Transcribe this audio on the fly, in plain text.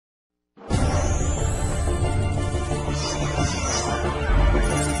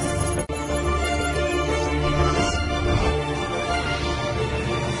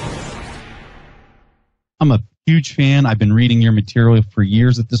I'm a huge fan. I've been reading your material for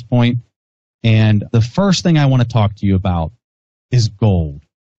years at this point. And the first thing I want to talk to you about is gold.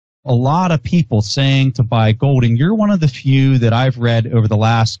 A lot of people saying to buy gold, and you're one of the few that I've read over the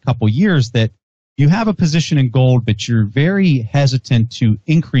last couple years that you have a position in gold, but you're very hesitant to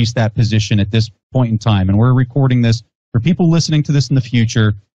increase that position at this point in time. And we're recording this for people listening to this in the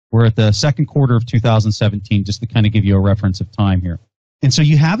future. We're at the second quarter of 2017, just to kind of give you a reference of time here. And so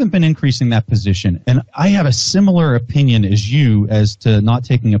you haven't been increasing that position. And I have a similar opinion as you as to not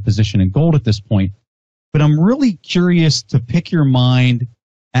taking a position in gold at this point. But I'm really curious to pick your mind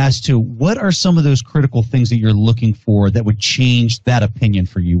as to what are some of those critical things that you're looking for that would change that opinion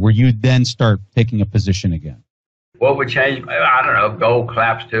for you, where you'd then start taking a position again. What would change? I don't know. Gold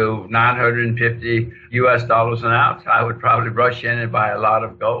collapsed to $950 an ounce. I would probably rush in and buy a lot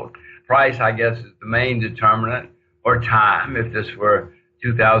of gold. Price, I guess, is the main determinant, or time. If this were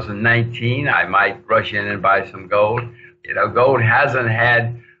 2019, I might rush in and buy some gold. You know, gold hasn't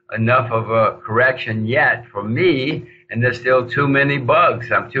had enough of a correction yet for me, and there's still too many bugs.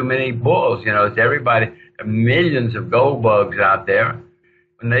 Too many bulls. You know, it's everybody. There are millions of gold bugs out there.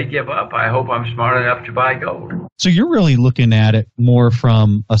 When they give up, I hope I'm smart enough to buy gold. So you're really looking at it more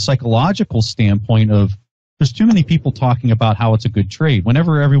from a psychological standpoint of there's too many people talking about how it's a good trade.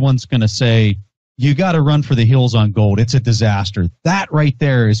 Whenever everyone's going to say, you got to run for the hills on gold, it's a disaster. That right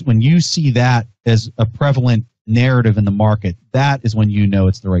there is when you see that as a prevalent narrative in the market, that is when you know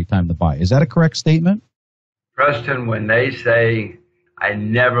it's the right time to buy. Is that a correct statement? Preston, when they say, I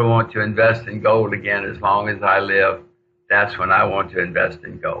never want to invest in gold again as long as I live, that's when I want to invest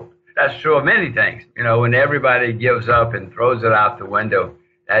in gold. That's true of many things. You know, when everybody gives up and throws it out the window,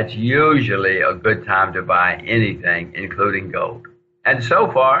 that's usually a good time to buy anything, including gold. And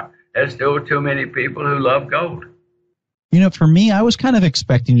so far, there's still too many people who love gold. You know, for me, I was kind of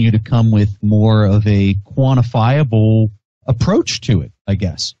expecting you to come with more of a quantifiable approach to it, I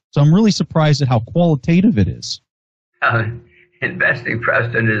guess. So I'm really surprised at how qualitative it is. Investing,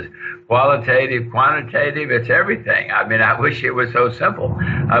 Preston, is qualitative, quantitative, it's everything. I mean, I wish it was so simple.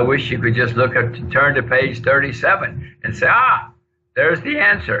 I wish you could just turn to page 37 and say, there's the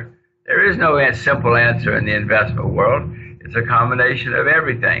answer. There is no simple answer in the investment world. It's a combination of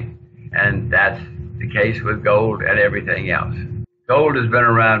everything. And that's the case with gold and everything else. Gold has been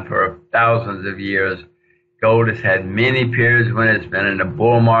around for thousands of years. Gold has had many periods when it's been in a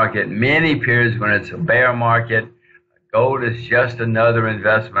bull market, many periods when it's a bear market. Gold is just another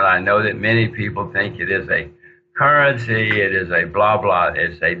investment. I know that many people think it is a currency, it is a blah, blah,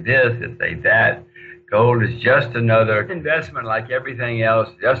 it's a this, it's a that. Gold is just another investment like everything else,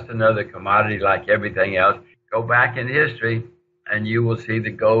 just another commodity like everything else. Go back in history and you will see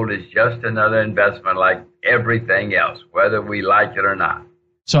that gold is just another investment like everything else, whether we like it or not.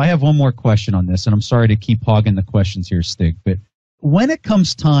 So I have one more question on this, and I'm sorry to keep hogging the questions here, Stig, but when it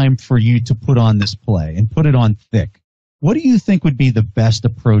comes time for you to put on this play and put it on thick, what do you think would be the best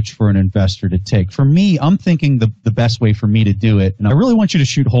approach for an investor to take? For me, I'm thinking the best way for me to do it, and I really want you to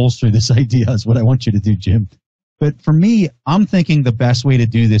shoot holes through this idea is what I want you to do, Jim. But for me, I'm thinking the best way to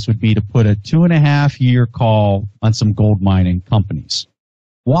do this would be to put a 2.5-year call on some gold mining companies.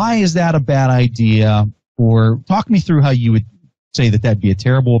 Why is that a bad idea? Or talk me through how you would say that that'd be a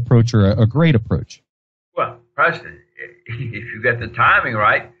terrible approach or a great approach. Well, Preston, if you get the timing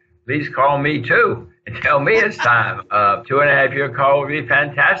right, please call me too and tell me it's time. 2.5-year call would be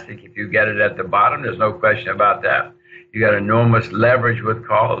fantastic if you get it at the bottom. There's no question about that. You got enormous leverage with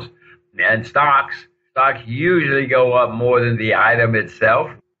calls. And stocks usually go up more than the item itself.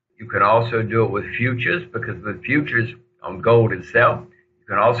 You can also do it with futures, because with futures on gold itself, you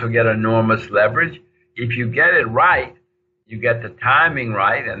can also get enormous leverage. If you get it right, you get the timing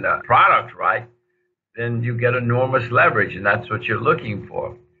right and the product right, then you get enormous leverage, and that's what you're looking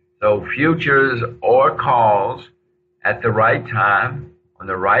for. So futures or calls at the right time on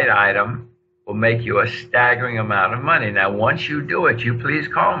the right item will make you a staggering amount of money. Now, once you do it, you please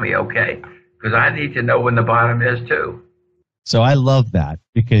call me, okay? Because I need to know when the bottom is too. So I love that,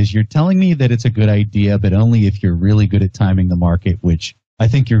 because you're telling me that it's a good idea, but only if you're really good at timing the market, which I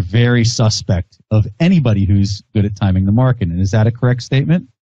think you're very suspect of anybody who's good at timing the market. And is that a correct statement?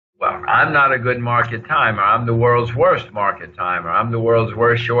 Well, I'm not a good market timer. I'm the world's worst market timer. I'm the world's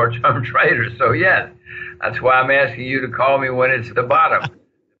worst short-term trader. So, yes, that's why I'm asking you to call me when it's at the bottom.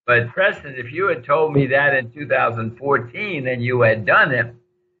 But, Preston, if you had told me that in 2014 and you had done it,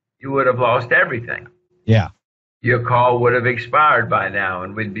 you would have lost everything. Yeah. Your call would have expired by now,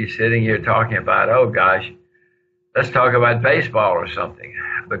 and we'd be sitting here talking about, oh, gosh, let's talk about baseball or something,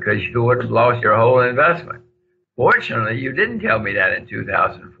 because you would have lost your whole investment. Fortunately, you didn't tell me that in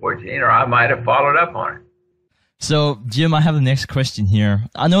 2014, or I might have followed up on it. So, Jim, I have the next question here.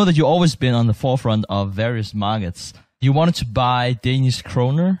 I know that you've always been on the forefront of various markets. You wanted to buy Danish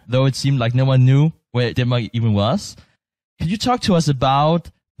kroner, though it seemed like no one knew where Denmark even was. Could you talk to us about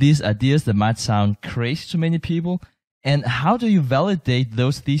these ideas that might sound crazy to many people? And how do you validate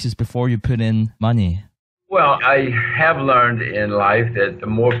those theses before you put in money? Well, I have learned in life that the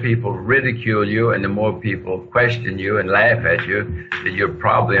more people ridicule you and the more people question you and laugh at you, that you're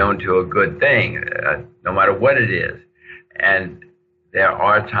probably onto a good thing, no matter what it is. And there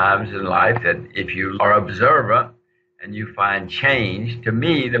are times in life that if you are observant and you find change, to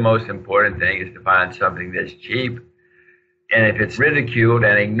me, the most important thing is to find something that's cheap. And if it's ridiculed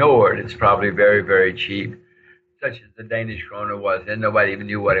and ignored, it's probably very, very cheap, such as the Danish kroner was. And nobody even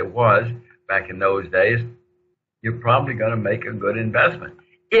knew what it was back in those days. You're probably going to make a good investment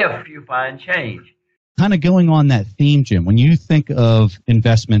if you find change. Kind of going on that theme, Jim, when you think of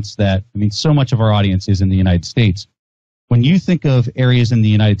investments that, so much of our audience is in the United States. When you think of areas in the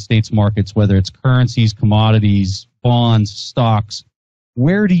United States markets, whether it's currencies, commodities, bonds, stocks,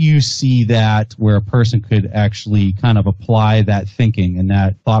 where do you see that where a person could actually kind of apply that thinking and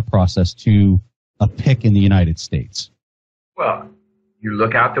that thought process to a pick in the United States? Well, you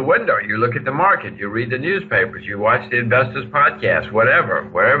look out the window, you look at the market, you read the newspapers, you watch the investors' podcast, whatever.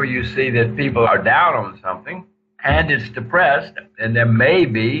 Wherever you see that people are down on something and it's depressed, then there may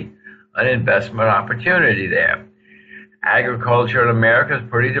be an investment opportunity there. Agriculture in America is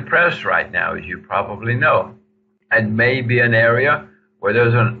pretty depressed right now, as you probably know. And may be an area where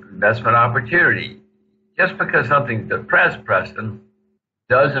there's an investment opportunity. Just because something's depressed, Preston,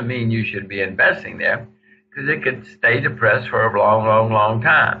 doesn't mean you should be investing there, because it could stay depressed for a long, long, long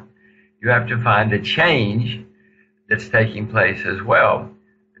time. You have to find the change that's taking place as well.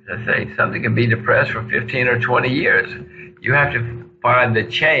 As I say, something can be depressed for 15 or 20 years. You have to find the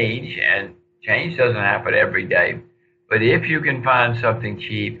change, and change doesn't happen every day. But if you can find something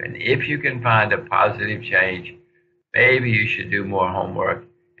cheap, and if you can find a positive change, maybe you should do more homework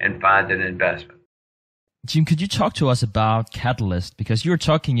and find an investment. Jim, could you talk to us about catalyst? Because you were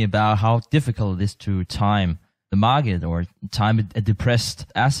talking about how difficult it is to time the market or time a depressed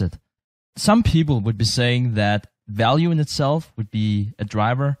asset. Some people would be saying that value in itself would be a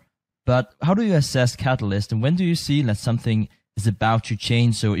driver, but how do you assess catalyst, and when do you see that something is about to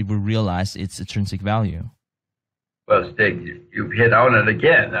change so it will realize its intrinsic value? Well, Stig, you've hit on it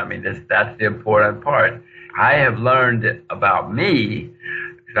again. That's the important part. I have learned about me,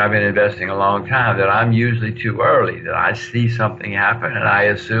 because I've been investing a long time, that I'm usually too early, that I see something happen and I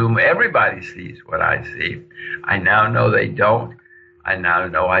assume everybody sees what I see. I now know they don't. I now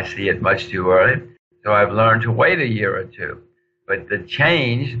know I see it much too early. So I've learned to wait a year or two. But the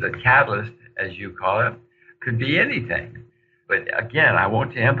change, the catalyst, as you call it, could be anything. But again, I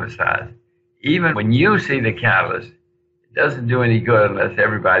want to emphasize, even when you see the catalyst, it doesn't do any good unless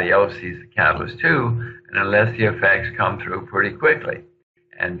everybody else sees the catalyst too, and unless the effects come through pretty quickly.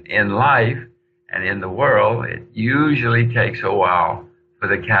 And in life and in the world, it usually takes a while for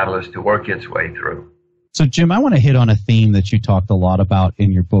the catalyst to work its way through. So, Jim, I want to hit on a theme that you talked a lot about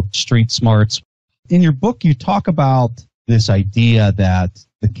in your book, Street Smarts. In your book, you talk about this idea that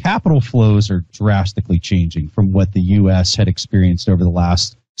the capital flows are drastically changing from what the U.S. had experienced over the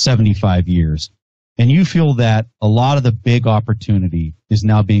last 75 years. And you feel that a lot of the big opportunity is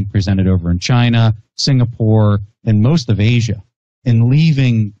now being presented over in China, Singapore, and most of Asia, and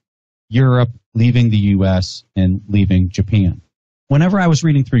leaving Europe, leaving the U.S., and leaving Japan. Whenever I was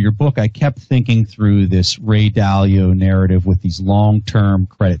reading through your book, I kept thinking through this Ray Dalio narrative with these long-term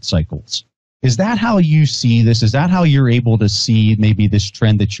credit cycles. Is that how you see this? Is that how you're able to see maybe this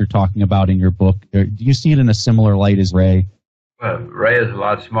trend that you're talking about in your book? Or do you see it in a similar light as Ray? Well, Ray is a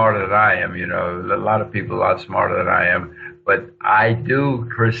lot smarter than I am. A lot of people are a lot smarter than I am. But I do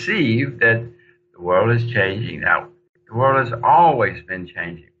perceive that the world is changing now. The world has always been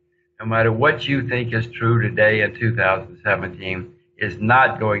changing. No matter what you think is true today in 2017 is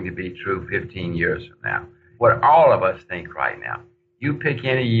not going to be true 15 years from now. What all of us think right now. You pick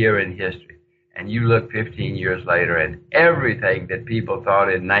any year in history, and you look 15 years later, and everything that people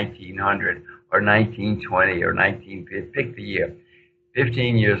thought in 1900 or 1920 or 1950, pick the year.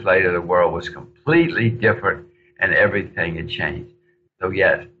 15 years later, the world was completely different, and everything had changed. So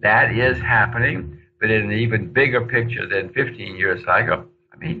yes, that is happening, but in an even bigger picture than 15-year cycle.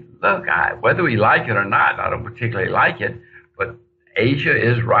 Look, whether we like it or not, I don't particularly like it, but Asia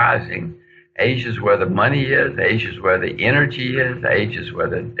is rising. Asia is where the money is. Asia is where the energy is. Asia is where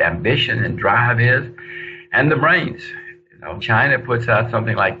the ambition and drive is, and the brains. China puts out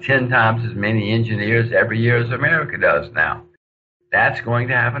something like 10 times as many engineers every year as America does now. That's going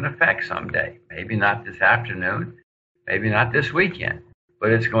to have an effect someday. Maybe not this afternoon, maybe not this weekend,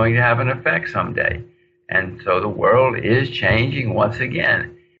 but it's going to have an effect someday. And so the world is changing once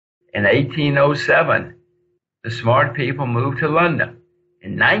again. In 1807, the smart people moved to London.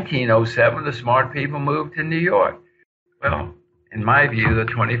 In 1907, the smart people moved to New York. Well, in my view, the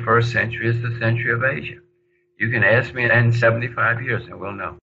 21st century is the century of Asia. You can ask me in 75 years and we'll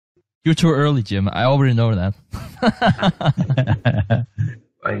know. You're too early, Jim. I already know that.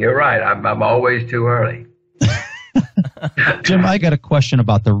 Well, you're right. I'm always too early. Jim, I got a question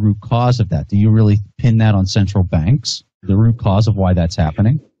about the root cause of that. Do you really pin that on central banks, the root cause of why that's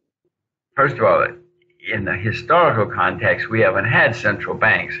happening? First of all, in the historical context, we haven't had central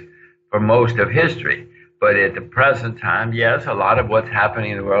banks for most of history. But at the present time, yes, a lot of what's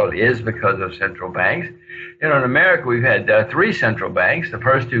happening in the world is because of central banks. In America, we've had 3 central banks. The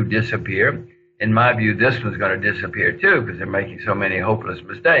first 2 disappeared. In my view, this one's going to disappear too because they're making so many hopeless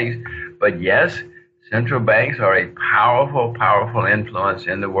mistakes. But yes, central banks are a powerful, powerful influence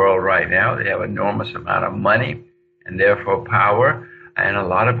in the world right now. They have an enormous amount of money and therefore power. And a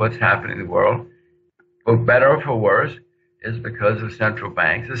lot of what's happening in the world, for better or for worse, is because of central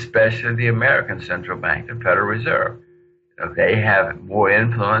banks, especially the American central bank, the Federal Reserve. They have more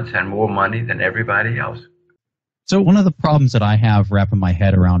influence and more money than everybody else. So one of the problems that I have wrapping my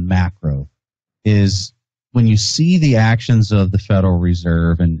head around macro is when you see the actions of the Federal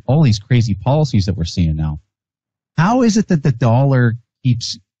Reserve and all these crazy policies that we're seeing now, how is it that the dollar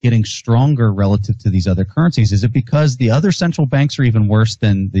keeps getting stronger relative to these other currencies? Is it because the other central banks are even worse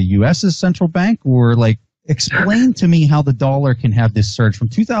than the U.S.'s central bank? Or explain to me how the dollar can have this surge from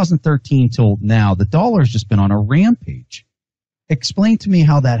 2013 till now. The dollar's just been on a rampage. Explain to me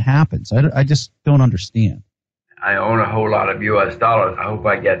how that happens. I just don't understand. I own a whole lot of U.S. dollars. I hope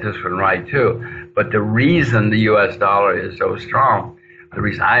I get this one right, too. But the reason the U.S. dollar is so strong, the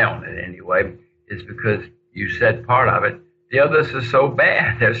reason I own it anyway, is because you said part of it. The others are so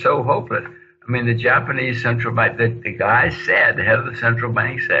bad. They're so hopeless. I mean, the Japanese central bank, the guy said, the head of the central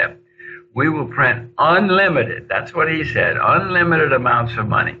bank said, we will print unlimited, that's what he said, unlimited amounts of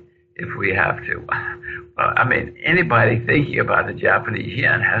money if we have to. Well, I mean, anybody thinking about the Japanese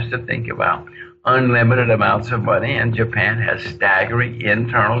yen has to think about unlimited amounts of money, and Japan has staggering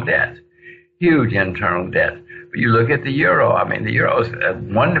internal debts, huge internal debts. But you look at the euro, I mean, the euro is a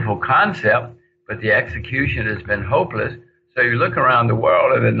wonderful concept, but the execution has been hopeless. So you look around the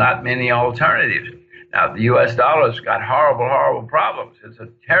world and there are not many alternatives. Now, the U.S. dollar's got horrible, horrible problems. It's a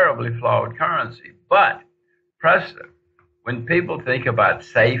terribly flawed currency. But, Preston, when people think about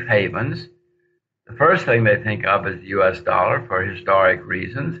safe havens, the first thing they think of is the U.S. dollar for historic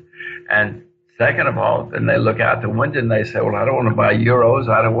reasons. And second of all, then they look out the window and they say, well, I don't want to buy euros,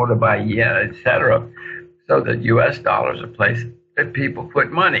 I don't want to buy yen, etc. So the U.S. dollar is a place that people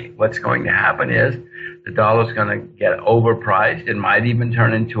put money. What's going to happen is the dollar's going to get overpriced. It might even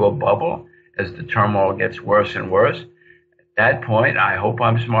turn into a bubble as the turmoil gets worse and worse. At that point, I hope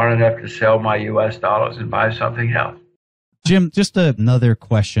I'm smart enough to sell my U.S. dollars and buy something else. Jim, just another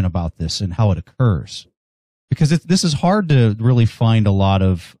question about this and how it occurs. Because this is hard to really find a lot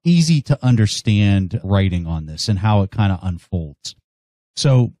of easy to understand writing on this and how it kind of unfolds.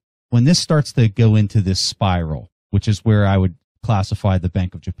 So when this starts to go into this spiral, which is where I would classify the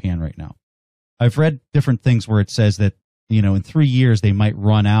Bank of Japan right now, I've read different things where it says that, in 3 years they might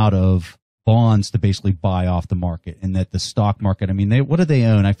run out of bonds to basically buy off the market, and that the stock market, what do they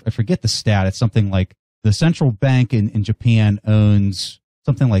own? I forget the stat. It's something like the central bank in Japan owns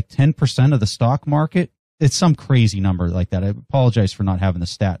something like 10% of the stock market. It's some crazy number like that. I apologize for not having the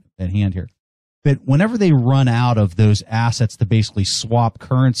stat at hand here. But whenever they run out of those assets to basically swap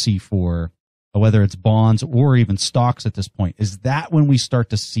currency for, whether it's bonds or even stocks at this point, is that when we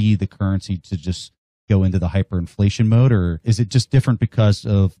start to see the currency to just go into the hyperinflation mode? Or is it just different because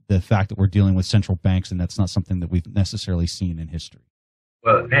of the fact that we're dealing with central banks and that's not something that we've necessarily seen in history?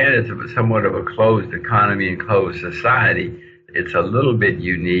 Well, Japan is somewhat of a closed economy and closed society. It's a little bit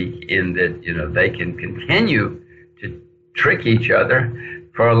unique in that, they can continue to trick each other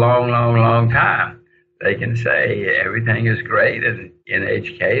for a long, long, long time. They can say everything is great, and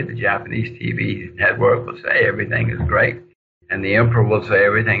NHK, the Japanese TV network, will say everything is great, and the emperor will say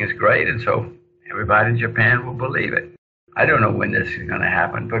everything is great, and so everybody in Japan will believe it. I don't know when this is going to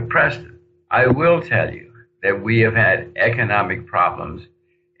happen, but Preston, I will tell you that we have had economic problems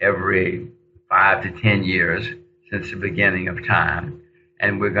every 5 to 10 years since the beginning of time,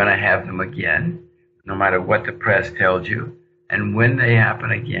 and we're going to have them again, no matter what the press tells you. And when they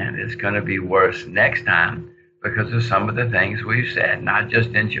happen again, it's going to be worse next time because of some of the things we've said, not just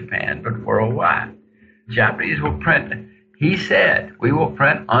in Japan, but worldwide. Japanese will print He said, we will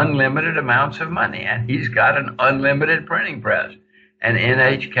print unlimited amounts of money, and he's got an unlimited printing press. And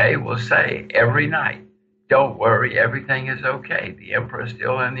NHK will say every night, don't worry, everything is okay. The emperor is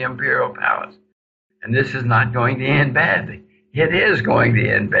still in the imperial palace. And this is not going to end badly. It is going to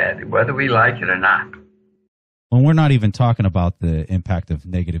end badly, whether we like it or not. Well, we're not even talking about the impact of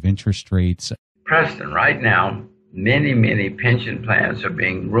negative interest rates. Preston, right now, many pension plans are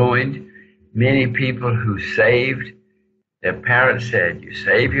being ruined. Many people who saved, their parents said, you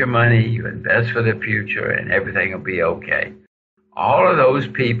save your money, you invest for the future, and everything will be okay. All of those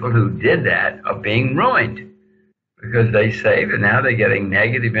people who did that are being ruined because they saved, and now they're getting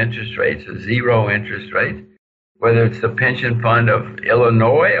negative interest rates or zero interest rates. Whether it's the pension fund of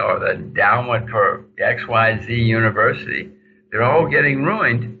Illinois or the endowment for XYZ University, they're all getting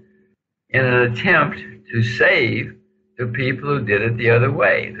ruined in an attempt to save the people who did it the other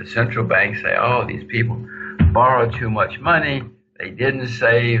way. The central banks say, oh, these people borrowed too much money, they didn't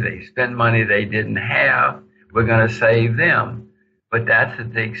save, they spent money they didn't have, we're going to save them. But that's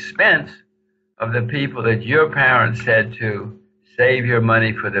at the expense of the people that your parents said to save your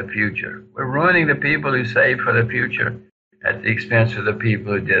money for the future. We're ruining the people who save for the future at the expense of the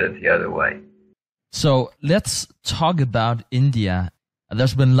people who did it the other way. So let's talk about India.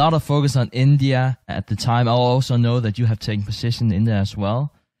 There's been a lot of focus on India at the time. I also know that you have taken position in India as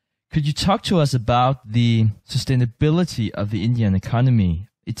well. Could you talk to us about the sustainability of the Indian economy?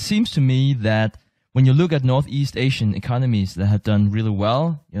 It seems to me that when you look at Northeast Asian economies that have done really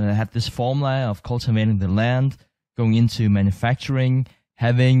well, they had this formula of cultivating the land, going into manufacturing,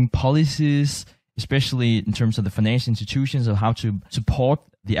 having policies, especially in terms of the financial institutions, of how to support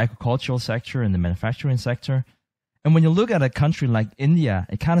the agricultural sector and the manufacturing sector. And when you look at a country like India,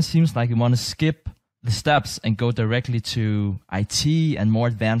 it kind of seems like you want to skip the steps and go directly to IT and more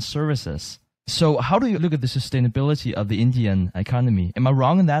advanced services. So how do you look at the sustainability of the Indian economy? Am I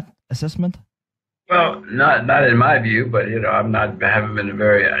wrong in that assessment? Well, not in my view, but haven't been a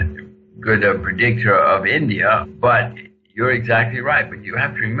very good predictor of India. But you're exactly right. But you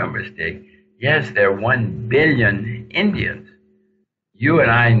have to remember, Stig, yes, there are 1 billion Indians. You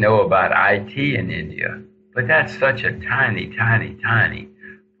and I know about IT in India, but that's such a tiny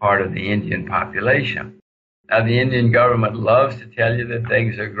part of the Indian population. Now, the Indian government loves to tell you that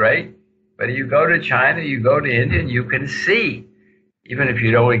things are great, but you go to China, you go to India, and you can see, even if you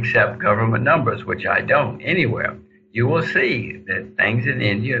don't accept government numbers, which I don't anywhere, you will see that things in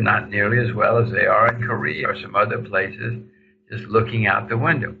India are not nearly as well as they are in Korea or some other places, just looking out the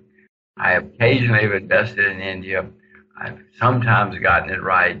window. I occasionally have invested in India. I've sometimes gotten it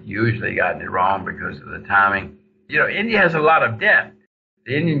right, usually gotten it wrong because of the timing. India has a lot of debt.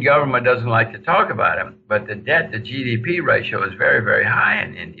 The Indian government doesn't like to talk about it, but the debt to GDP ratio is very, very high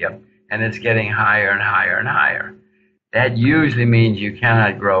in India, and it's getting higher and higher and higher. That usually means you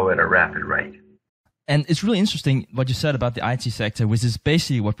cannot grow at a rapid rate. And it's really interesting what you said about the IT sector, which is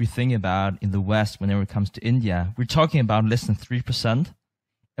basically what we think about in the West whenever it comes to India. We're talking about less than 3%.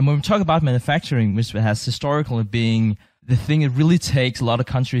 And when we talk about manufacturing, which has historically being the thing that really takes a lot of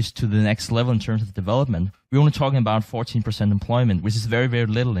countries to the next level in terms of development, we're only talking about 14% employment, which is very, very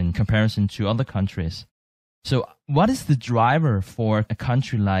little in comparison to other countries. So what is the driver for a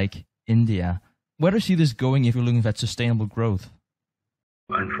country like India? Where do you see this going if you're looking at sustainable growth?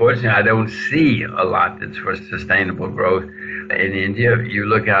 Unfortunately, I don't see a lot that's for sustainable growth in India. If you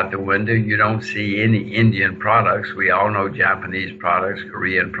look out the window, you don't see any Indian products. We all know Japanese products,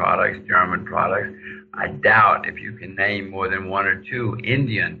 Korean products, German products. I doubt if you can name more than 1 or 2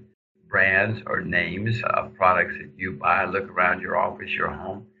 Indian brands or names of products that you buy. Look around your office, your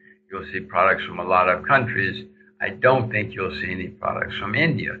home. You'll see products from a lot of countries. I don't think you'll see any products from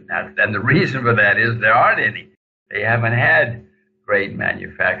India. And the reason for that is there aren't any. They haven't had great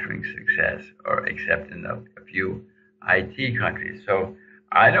manufacturing success, or except in a few IT countries. So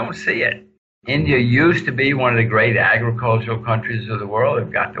I don't see it. India used to be one of the great agricultural countries of the world.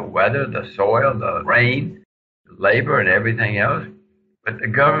 They've got the weather, the soil, the rain, the labor, and everything else. But the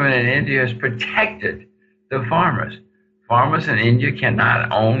government in India has protected the farmers. Farmers in India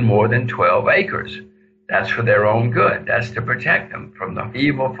cannot own more than 12 acres. That's for their own good. That's to protect them from the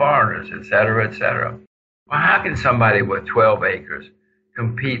evil foreigners, et cetera, et cetera. Well, how can somebody with 12 acres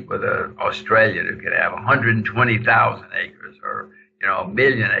compete with an Australian who could have 120,000 acres or, 1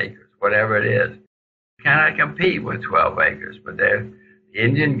 million acres, whatever it is? Cannot compete with 12 acres. But the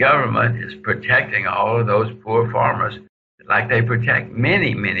Indian government is protecting all of those poor farmers like they protect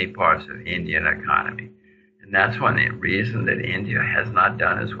many, many parts of the Indian economy. And that's one reason that India has not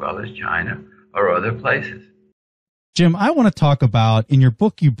done as well as China or other places. Jim, I want to talk about, in your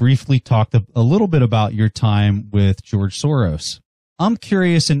book, you briefly talked a little bit about your time with George Soros. I'm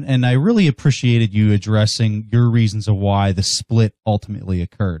curious, and I really appreciated you addressing your reasons of why the split ultimately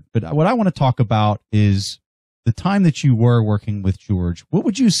occurred. But what I want to talk about is the time that you were working with George. What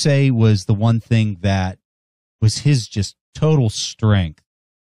would you say was the one thing that was his just total strength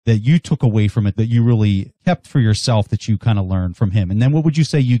that you took away from it, that you really kept for yourself, that you kind of learned from him? And then what would you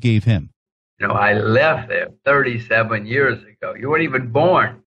say you gave him? You know, I left there 37 years ago. You weren't even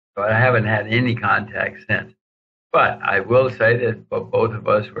born, so I haven't had any contact since. But I will say that both of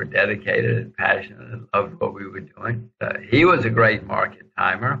us were dedicated and passionate and loved what we were doing. He was a great market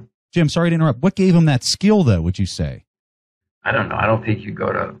timer. Jim, sorry to interrupt. What gave him that skill, though, would you say? I don't know. I don't think you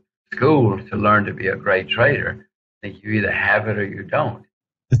go to school to learn to be a great trader. I think you either have it or you don't.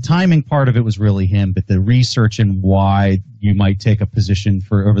 The timing part of it was really him, but the research and why you might take a position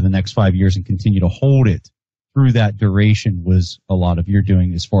for over the next 5 years and continue to hold it through that duration was a lot of your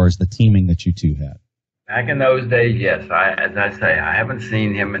doing as far as the teaming that you two had. Back in those days, yes. As I say, I haven't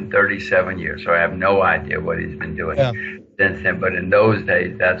seen him in 37 years, so I have no idea what he's been doing since then. But in those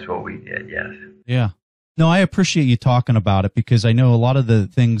days, that's what we did, yes. Yeah. No, I appreciate you talking about it because I know a lot of the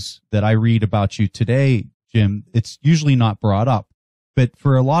things that I read about you today, Jim, it's usually not brought up. But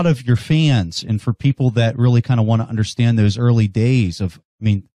for a lot of your fans and for people that really kind of want to understand those early days of, I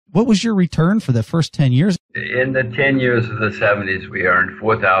mean, what was your return for the first 10 years? In the 10 years of the 70s, we earned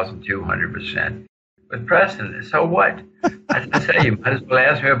 4,200%. But Preston, so what? As I say, you might as well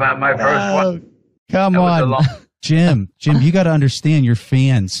ask me about my first one. Come on. Jim, you got to understand your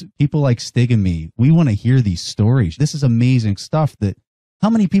fans, people like Stig and me, we want to hear these stories. This is amazing stuff that how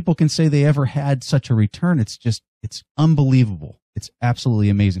many people can say they ever had such a return? It's unbelievable. It's absolutely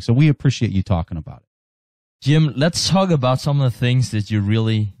amazing. So we appreciate you talking about it. Jim, let's talk about some of the things that you're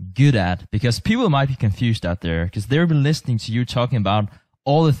really good at, because people might be confused out there because they've been listening to you talking about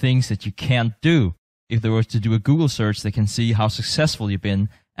all the things that you can't do. If they were to do a Google search, they can see how successful you've been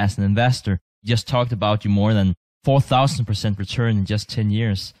as an investor. You just talked about you more than 4,000% return in just 10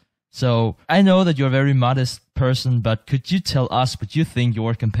 years. So I know that you're a very modest person, but could you tell us what you think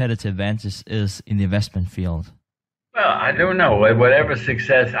your competitive advantage is in the investment field? Well, I don't know. Whatever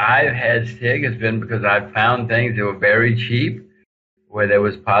success I've had, Stig, has been because I've found things that were very cheap, where there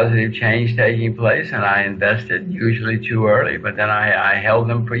was positive change taking place, and I invested usually too early, but then I held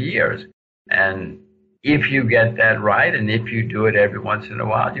them for years. And if you get that right, and if you do it every once in a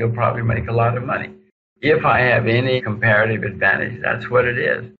while, you'll probably make a lot of money. If I have any comparative advantage, that's what it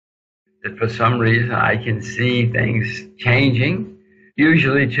is. That for some reason I can see things changing,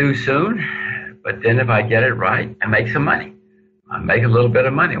 usually too soon. But then if I get it right, I make some money. I make a little bit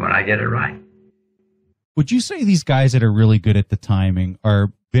of money when I get it right. Would you say these guys that are really good at the timing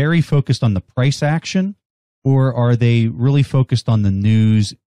are very focused on the price action, or are they really focused on the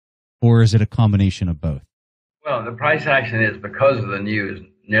news, or is it a combination of both? Well, the price action is because of the news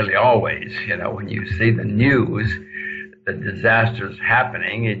nearly always. You know, when you see the news, the disasters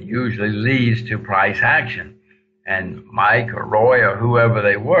happening, it usually leads to price action. And Mike or Roy or whoever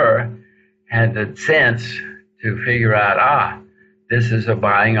they were had the sense to figure out, this is a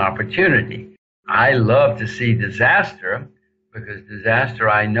buying opportunity. I love to see disaster because disaster,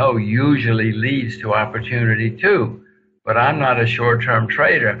 I know, usually leads to opportunity too. But I'm not a short-term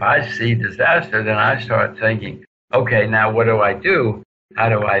trader. If I see disaster, then I start thinking, okay, now what do I do? How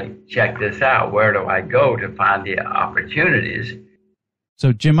do I check this out? Where do I go to find the opportunities?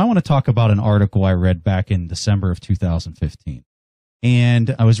 So, Jim, I want to talk about an article I read back in December of 2015.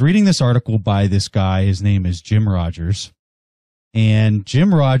 And I was reading this article by this guy. His name is Jim Rogers. And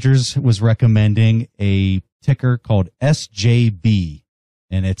Jim Rogers was recommending a ticker called SJB.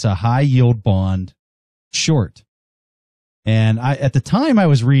 And it's a high yield bond short. And at the time I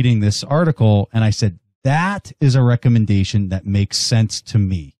was reading this article and I said, that is a recommendation that makes sense to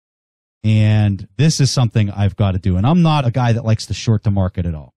me. And this is something I've got to do. And I'm not a guy that likes to short the market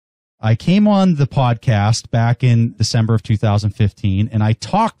at all. I came on the podcast back in December of 2015, and I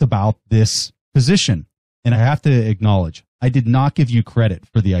talked about this position. And I have to acknowledge, I did not give you credit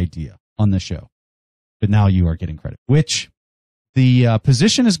for the idea on the show. But now you are getting credit, which the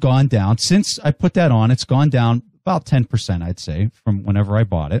position has gone down. Since I put that on, it's gone down about 10%, I'd say, from whenever I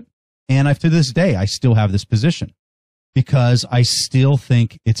bought it. And to this day, I still have this position because I still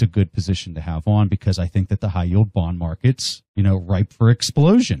think it's a good position to have on because I think that the high yield bond market's, ripe for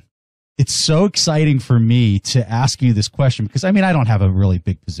explosion. It's so exciting for me to ask you this question because, I don't have a really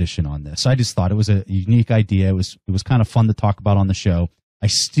big position on this. I just thought it was a unique idea. It was kind of fun to talk about on the show. I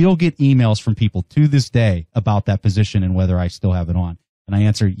still get emails from people to this day about that position and whether I still have it on. And I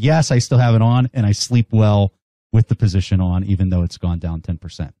answer, yes, I still have it on, and I sleep well with the position on, even though it's gone down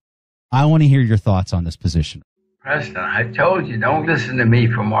 10%. I want to hear your thoughts on this position. Preston, I told you, don't listen to me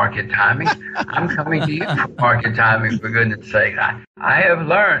for market timing. I'm coming to you for market timing, for goodness sake. I have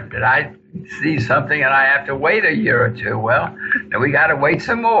learned that I see something and I have to wait a year or two. Well, then we got to wait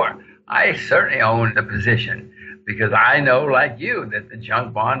some more. I certainly own the position because I know, like you, that the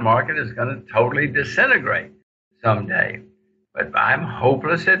junk bond market is going to totally disintegrate someday. But I'm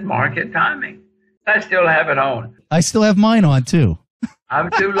hopeless at market timing. I still have it on. I still have mine on, too. I'm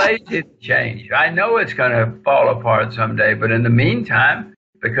too lazy to change. I know it's going to fall apart someday, but in the meantime,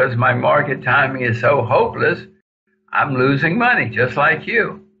 because my market timing is so hopeless, I'm losing money, just like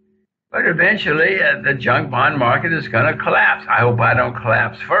you. But eventually, the junk bond market is going to collapse. I hope I don't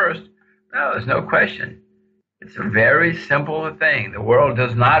collapse first. No, there's no question. It's a very simple thing. The world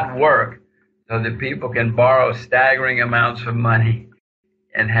does not work so that people can borrow staggering amounts of money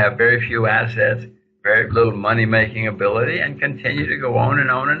and have very few assets, very little money-making ability, and continue to go on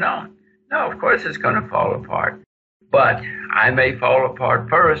and on and on. No, of course it's going to fall apart. But I may fall apart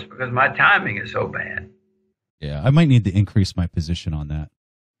first because my timing is so bad. Yeah, I might need to increase my position on that.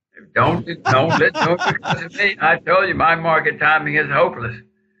 Don't because of me. I told you my market timing is hopeless.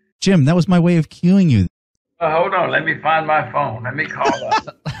 Jim, that was my way of cueing you. Hold on. Let me find my phone. Let me call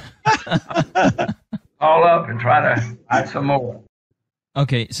up. Call up and try to find some more.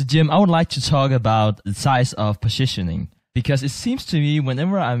 Okay, so Jim, I would like to talk about the size of positioning, because it seems to me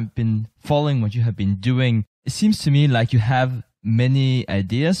whenever I've been following what you have been doing, it seems to me like you have many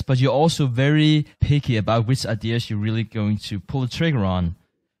ideas, but you're also very picky about which ideas you're really going to pull the trigger on.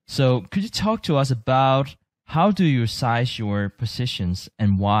 So could you talk to us about how do you size your positions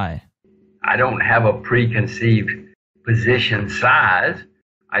and why? I don't have a preconceived position size.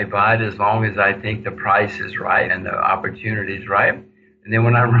 I buy it as long as I think the price is right and the opportunity is right. And then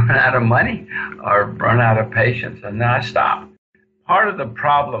when I run out of money or run out of patience, and then I stop. Part of the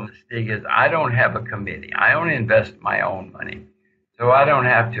problem, Stig, is I don't have a committee. I only invest my own money. So I don't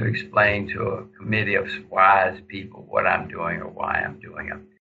have to explain to a committee of wise people what I'm doing or why I'm doing it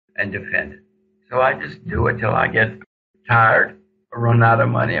and defend it. So I just do it till I get tired or run out of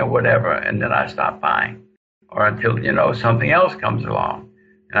money or whatever, and then I stop buying. Or until, something else comes along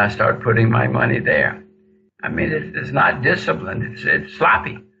and I start putting my money there. I mean, it's not disciplined. It's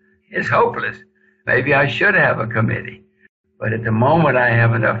sloppy. It's hopeless. Maybe I should have a committee. But at the moment, I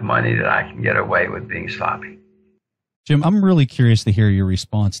have enough money that I can get away with being sloppy. Jim, I'm really curious to hear your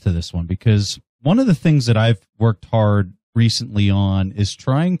response to this one, because one of the things that I've worked hard recently on is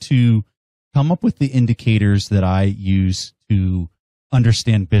trying to come up with the indicators that I use to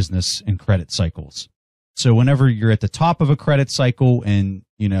understand business and credit cycles. So whenever you're at the top of a credit cycle and,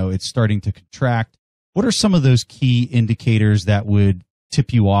 it's starting to contract, what are some of those key indicators that would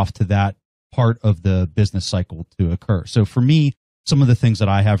tip you off to that part of the business cycle to occur? So for me, some of the things that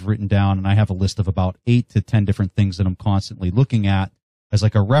I have written down, and I have a list of about 8 to 10 different things that I'm constantly looking at as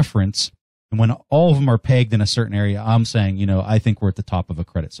like a reference. And when all of them are pegged in a certain area, I'm saying, I think we're at the top of a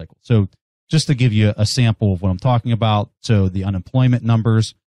credit cycle. So just to give you a sample of what I'm talking about. So the unemployment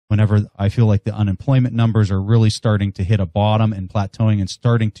numbers, whenever I feel like the unemployment numbers are really starting to hit a bottom and plateauing and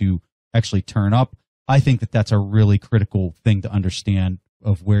starting to actually turn up, I think that that's a really critical thing to understand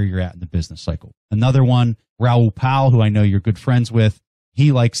of where you're at in the business cycle. Another one, Raoul Pal, who I know you're good friends with,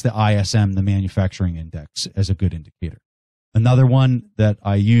 he likes the ISM, the manufacturing index, as a good indicator. Another one that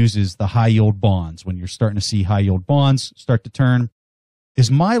I use is the high yield bonds. When you're starting to see high yield bonds start to turn, is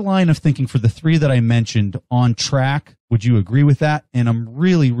my line of thinking for the 3 that I mentioned on track? Would you agree with that? And I'm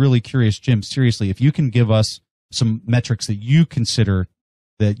really, really curious, Jim, seriously, if you can give us some metrics that you consider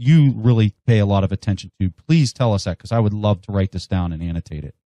that you really pay a lot of attention to, please tell us that, because I would love to write this down and annotate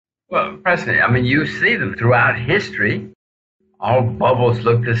it. Well, President, you see them throughout history. All bubbles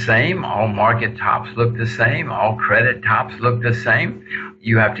look the same. All market tops look the same. All credit tops look the same.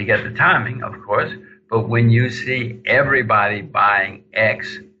 You have to get the timing, of course. But when you see everybody buying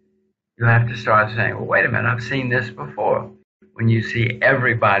X, you have to start saying, well, wait a minute, I've seen this before. When you see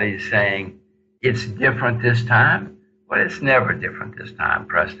everybody saying it's different this time, well, it's never different this time,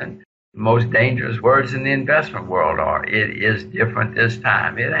 Preston. The most dangerous words in the investment world are, it is different this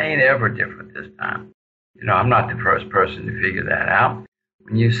time. It ain't ever different this time. I'm not the first person to figure that out.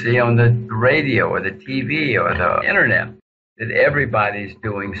 When you see on the radio or the TV or the internet that everybody's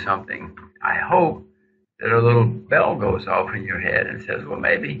doing something, I hope that a little bell goes off in your head and says, well,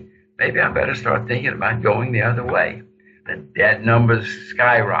 maybe I better start thinking about going the other way. The debt numbers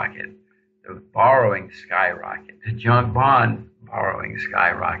skyrocket. The borrowing skyrocket. The junk bond borrowing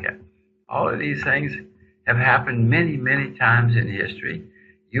skyrocket. All of these things have happened many, many times in history.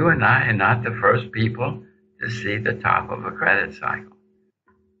 You and I are not the first people to see the top of a credit cycle.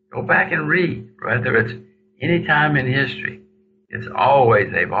 Go back and read, whether it's any time in history. They've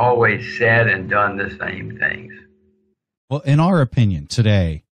always said and done the same things. Well, in our opinion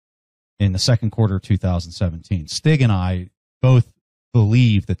today, in the second quarter of 2017, Stig and I both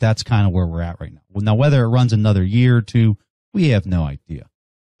believe that that's kind of where we're at right now. Well, now, whether it runs another year or two, we have no idea.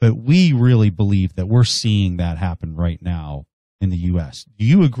 But we really believe that we're seeing that happen right now in the U.S. Do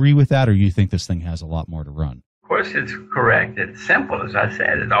you agree with that, or do you think this thing has a lot more to run? Of course, it's correct. It's simple, as I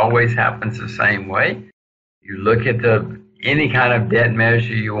said. It always happens the same way. You look at any kind of debt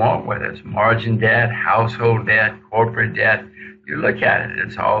measure you want, whether it's margin debt, household debt, corporate debt. You look at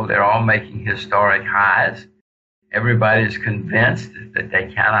it. They're all making historic highs. Everybody's convinced that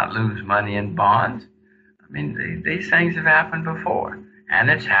they cannot lose money in bonds. I mean, these things have happened before, and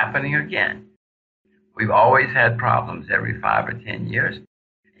it's happening again. We've always had problems every 5 or 10 years.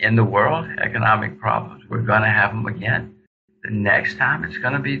 In the world, economic problems. We're going to have them again. The next time, it's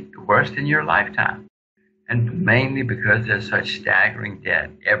going to be the worst in your lifetime. And mainly because there's such staggering debt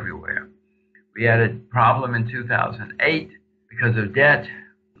everywhere. We had a problem in 2008 because of debt.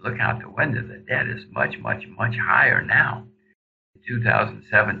 Look out the window. The debt is much, much, much higher now in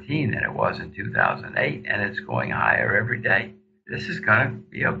 2017 than it was in 2008, and it's going higher every day. This is going to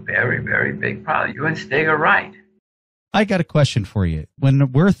be a very, very big problem. You and Stig are right. I got a question for you.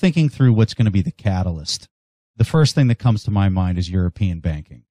 When we're thinking through what's going to be the catalyst, the first thing that comes to my mind is European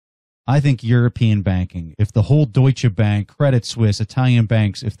banking. I think European banking, if the whole Deutsche Bank, Credit Suisse, Italian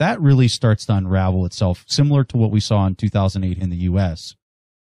banks, if that really starts to unravel itself, similar to what we saw in 2008 in the U.S.,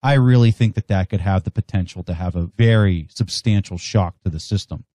 I really think that could have the potential to have a very substantial shock to the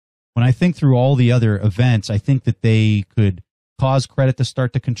system. When I think through all the other events, I think that they could cause credit to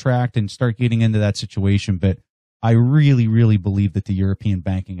start to contract and start getting into that situation. But I really, really believe that the European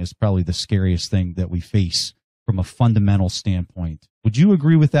banking is probably the scariest thing that we face from a fundamental standpoint. Would you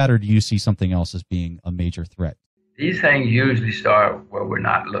agree with that, or do you see something else as being a major threat? These things usually start where we're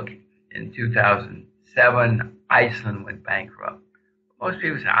not looking. In 2007, Iceland went bankrupt. Most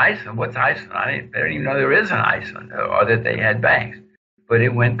people say, Iceland? What's Iceland? They don't even know there is an Iceland, or that they had banks. But it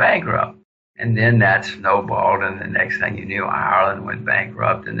went bankrupt. And then that snowballed, and the next thing you knew, Ireland went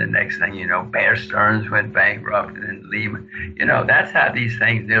bankrupt, and the next thing you know, Bear Stearns went bankrupt, and then Lehman. That's how these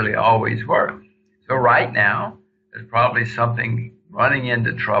things nearly always work. So right now, there's probably something running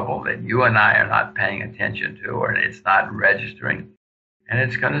into trouble that you and I are not paying attention to, or it's not registering, and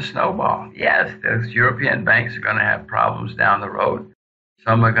it's going to snowball. Yes, those European banks are going to have problems down the road.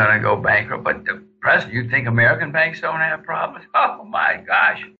 Some are going to go bankrupt, but the president, you think American banks don't have problems? Oh my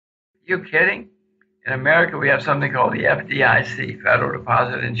gosh. Are you kidding? In America, we have something called the FDIC, Federal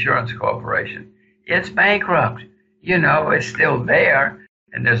Deposit Insurance Corporation. It's bankrupt. It's still there,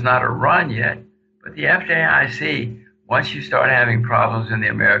 and there's not a run yet. But the FDIC, once you start having problems in the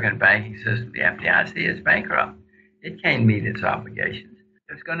American banking system, the FDIC is bankrupt. It can't meet its obligations.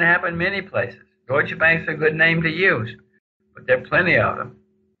 It's going to happen many places. Deutsche Bank's a good name to use, but there are plenty of them.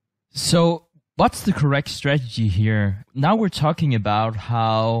 So what's the correct strategy here? Now we're talking about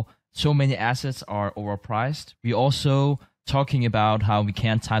how so many assets are overpriced. We're also talking about how we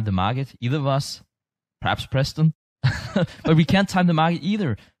can't time the market, either of us, perhaps Preston, but we can't time the market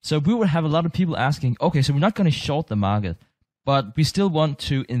either. So we will have a lot of people asking, okay, so we're not going to short the market, but we still want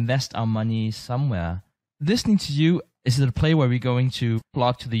to invest our money somewhere. Listening to you, is it a play where we're going to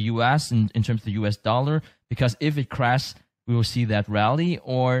flock to the US in terms of the US dollar? Because if it crashes, we will see that rally.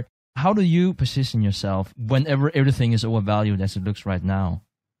 Or how do you position yourself whenever everything is overvalued as it looks right now?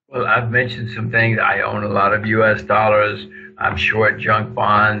 Well, I've mentioned some things. I own a lot of U.S. dollars. I'm short junk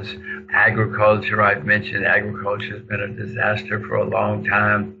bonds. Agriculture, I've mentioned. Agriculture has been a disaster for a long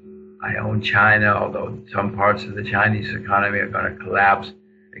time. I own China, although some parts of the Chinese economy are going to collapse.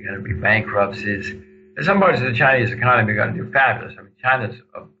 They're going to be bankruptcies. And some parts of the Chinese economy are going to do fabulous. I mean, China's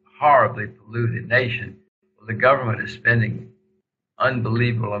a horribly polluted nation. Well, the government is spending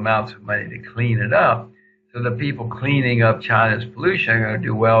unbelievable amounts of money to clean it up. So the people cleaning up China's pollution are going to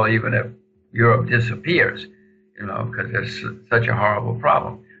do well even if Europe disappears, because there's such a horrible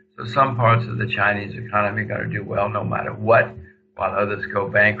problem. So some parts of the Chinese economy are going to do well no matter what, while others go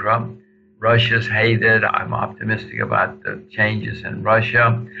bankrupt. Russia's hated. I'm optimistic about the changes in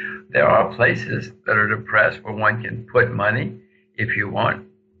Russia. There are places that are depressed where one can put money if you want.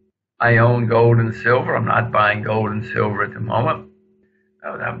 I own gold and silver. I'm not buying gold and silver at the moment.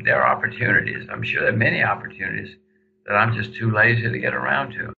 There are opportunities. I'm sure there are many opportunities that I'm just too lazy to get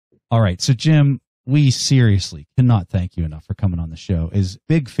around to. All right. So, Jim, we seriously cannot thank you enough for coming on the show. As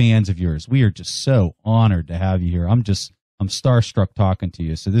big fans of yours, we are just so honored to have you here. I'm starstruck talking to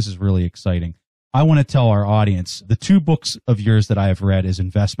you. So this is really exciting. I want to tell our audience, the 2 books of yours that I have read is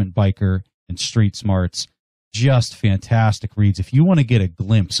Investment Biker and Street Smarts. Just fantastic reads. If you want to get a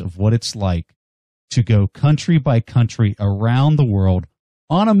glimpse of what it's like to go country by country around the world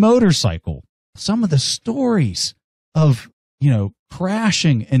on a motorcycle, some of the stories of,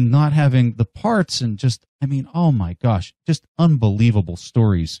 crashing and not having the parts and just, oh my gosh, just unbelievable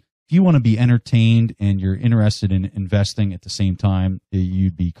stories. If you want to be entertained and you're interested in investing at the same time,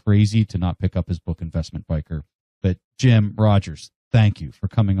 you'd be crazy to not pick up his book, Investment Biker. But Jim Rogers, thank you for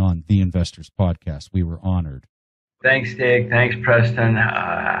coming on The Investors Podcast. We were honored. Thanks, Dick. Thanks, Preston.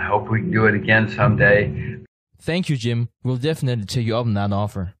 I hope we can do it again someday. Thank you, Jim. We'll definitely take you up on that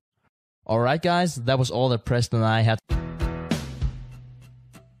offer. All right, guys, that was all that Preston and I had.